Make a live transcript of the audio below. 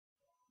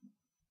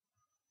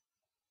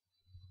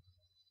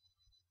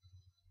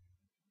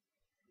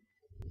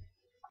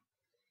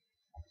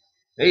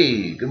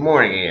Hey, good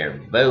morning here.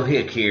 Bo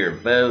Hick here.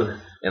 Bo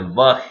and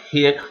Buck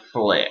Hick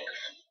Flicks.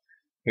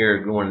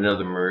 Here going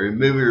another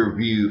movie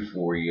review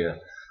for you.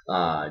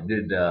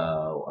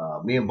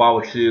 Me and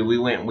Bobby Sue, we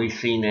went and we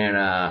seen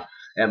that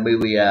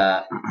movie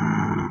Thousand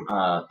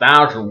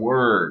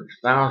Words.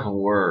 Thousand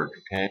Words,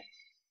 okay?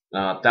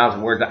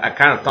 Thousand Words. I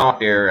kind of thought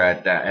there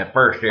at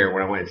first there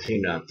when I went and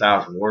seen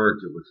Thousand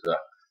Words, it was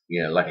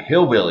like a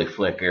hillbilly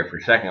flick there for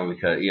a second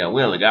because we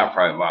only got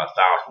probably about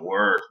 1,000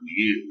 words to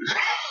use.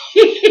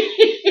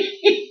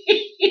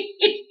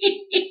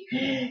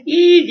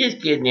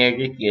 Just kidding there,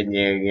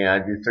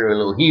 just throw a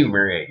little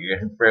humor at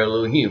you, throw a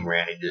little humor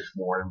at it this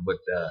morning. But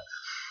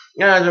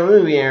there's a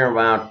movie here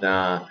about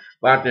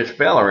this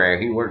fella there.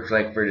 He works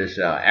like for this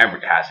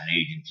advertising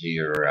agency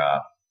or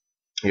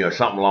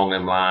something along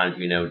them lines.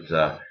 It's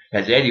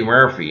has Eddie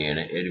Murphy in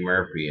it, and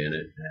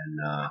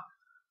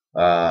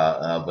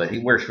but he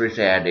works for this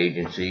ad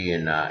agency,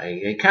 and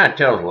he kind of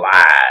tells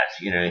lies.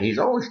 He's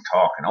always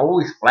talking,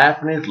 always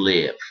flapping his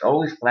lips,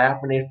 always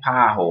flapping his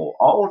pie hole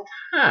all the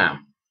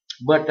time.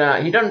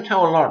 But he doesn't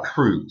tell a lot of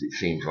truth, it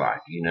seems like,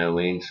 what I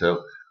mean?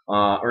 So,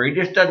 or he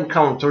just doesn't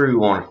come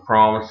through on his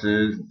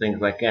promises and things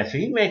like that. So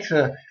he makes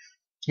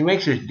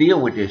this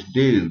deal with this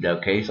dude,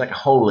 okay? He's like a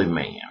holy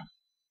man.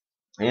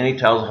 And he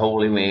tells the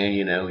holy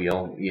man,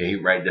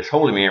 this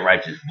holy man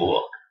writes his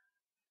book.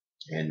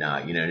 And,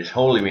 this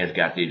holy man's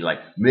got these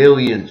like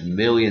millions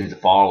of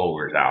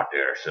followers out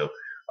there. So,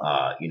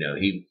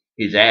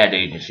 his ad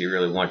agency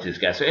really wants this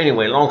guy. So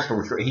anyway, long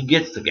story short, he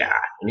gets the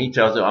guy and he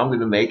tells him, I'm going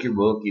to make your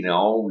book,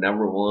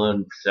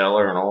 #1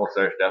 seller and all this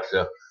other stuff.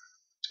 So,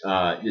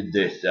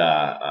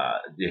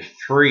 this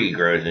tree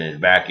grows in his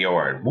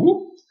backyard.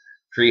 Whoop.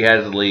 Tree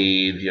has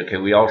leaves. Okay.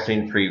 We all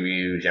seen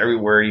previews. Every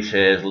word he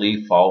says,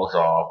 leaf falls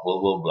off, blah,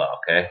 blah, blah.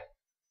 Okay.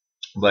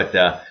 But,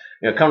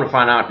 come to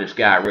find out this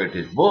guy wrote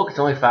this book. It's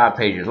only 5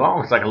 pages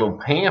long. It's like a little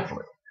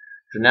pamphlet.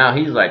 So now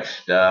he's like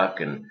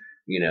stuck and,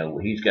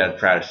 he's got to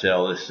try to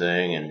sell this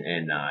thing.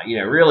 And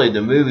really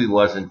the movie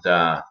wasn't,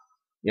 I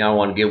don't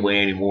want to give away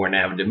any more than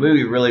that, but the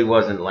movie really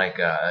wasn't like,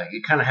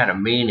 it kind of had a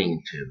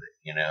meaning to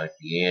it, at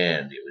the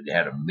end. It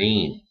had a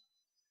meaning.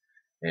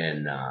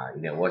 And,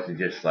 it wasn't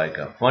just like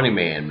a funny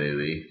man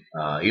movie,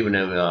 even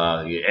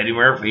though, Eddie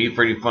Murphy, he's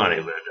pretty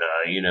funny, but,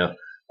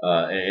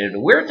 and the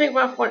weird thing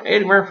about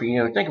Eddie Murphy,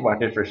 think about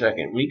this for a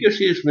second. When you go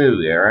see this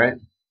movie, all right,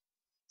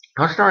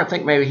 I'm starting to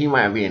think maybe he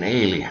might be an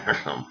alien or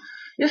something.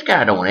 This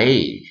guy don't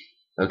age,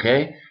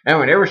 okay? I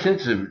mean, ever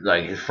since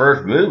his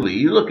first movie,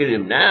 you look at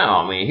him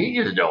now. I mean, he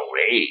just don't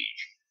age.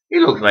 He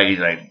looks like he's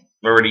like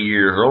 30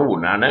 years old,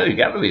 and I know he's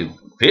got to be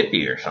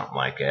 50 or something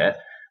like that.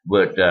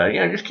 But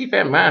just keep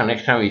that in mind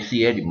next time you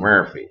see Eddie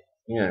Murphy.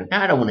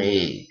 Guy don't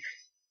age.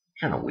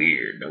 Kind of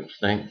weird, don't you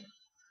think?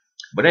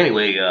 But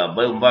anyway,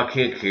 Bo and Buck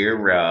Hick here.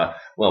 Bo,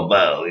 I'm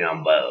Bo,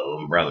 I'm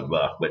Brother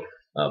Buck. But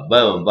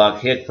Bo and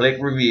Buck Hick Flick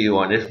review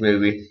on this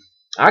movie.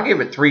 I'll give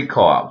it 3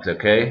 carbs,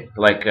 okay?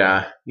 Like,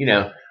 a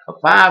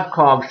 5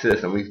 carb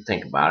system, if you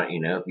think about it,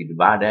 if you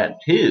divide that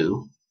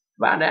in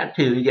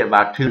 2, you get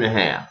about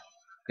 2.5,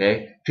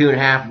 okay?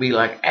 2.5 would be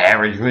like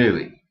average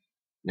movie.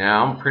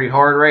 Now, I'm a pretty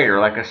hard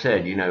rater, like I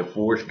said,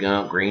 Forrest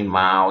Gump, Green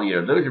Mile,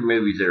 those are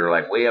movies that are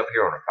like way up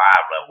here on the 5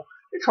 level.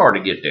 It's hard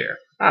to get there.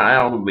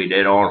 I'm gonna be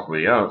dead honest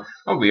with you. I'm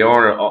gonna be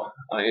honest.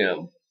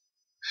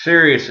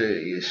 Serious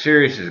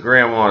as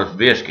Grandma's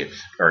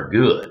biscuits are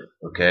good.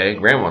 Okay,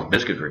 Grandma's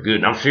biscuits are good,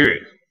 and I'm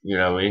serious. You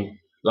know what I mean?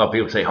 A lot of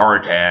people say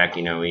heart attack.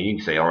 You can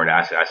say heart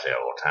attack. I say it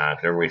all the time.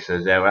 Everybody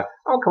says that. But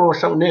I'll come up with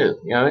something new.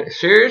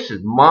 Serious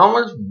as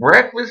Mama's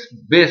breakfast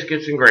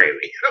biscuits and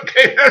gravy.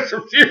 Okay, that's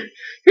some serious.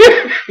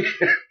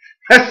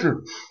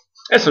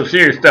 That's some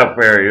serious stuff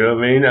there. You know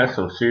what I mean? That's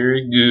some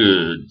serious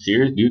good.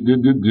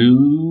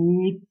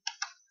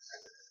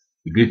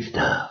 Good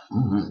stuff.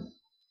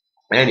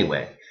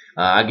 Anyway,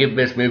 I give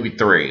this movie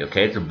 3.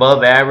 Okay, it's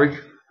above average.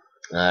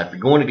 If you're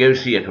going to go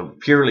see a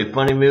purely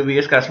funny movie,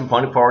 it's got some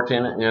funny parts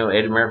in it.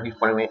 Eddie Murphy,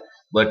 funny man.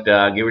 But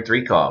give it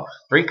 3 carbs.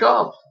 3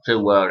 carbs.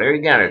 So there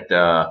you got it.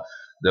 The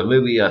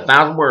movie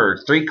 1,000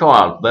 Words, 3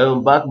 carbs. Bo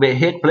and Buck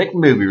Hick Flick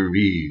movie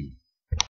review.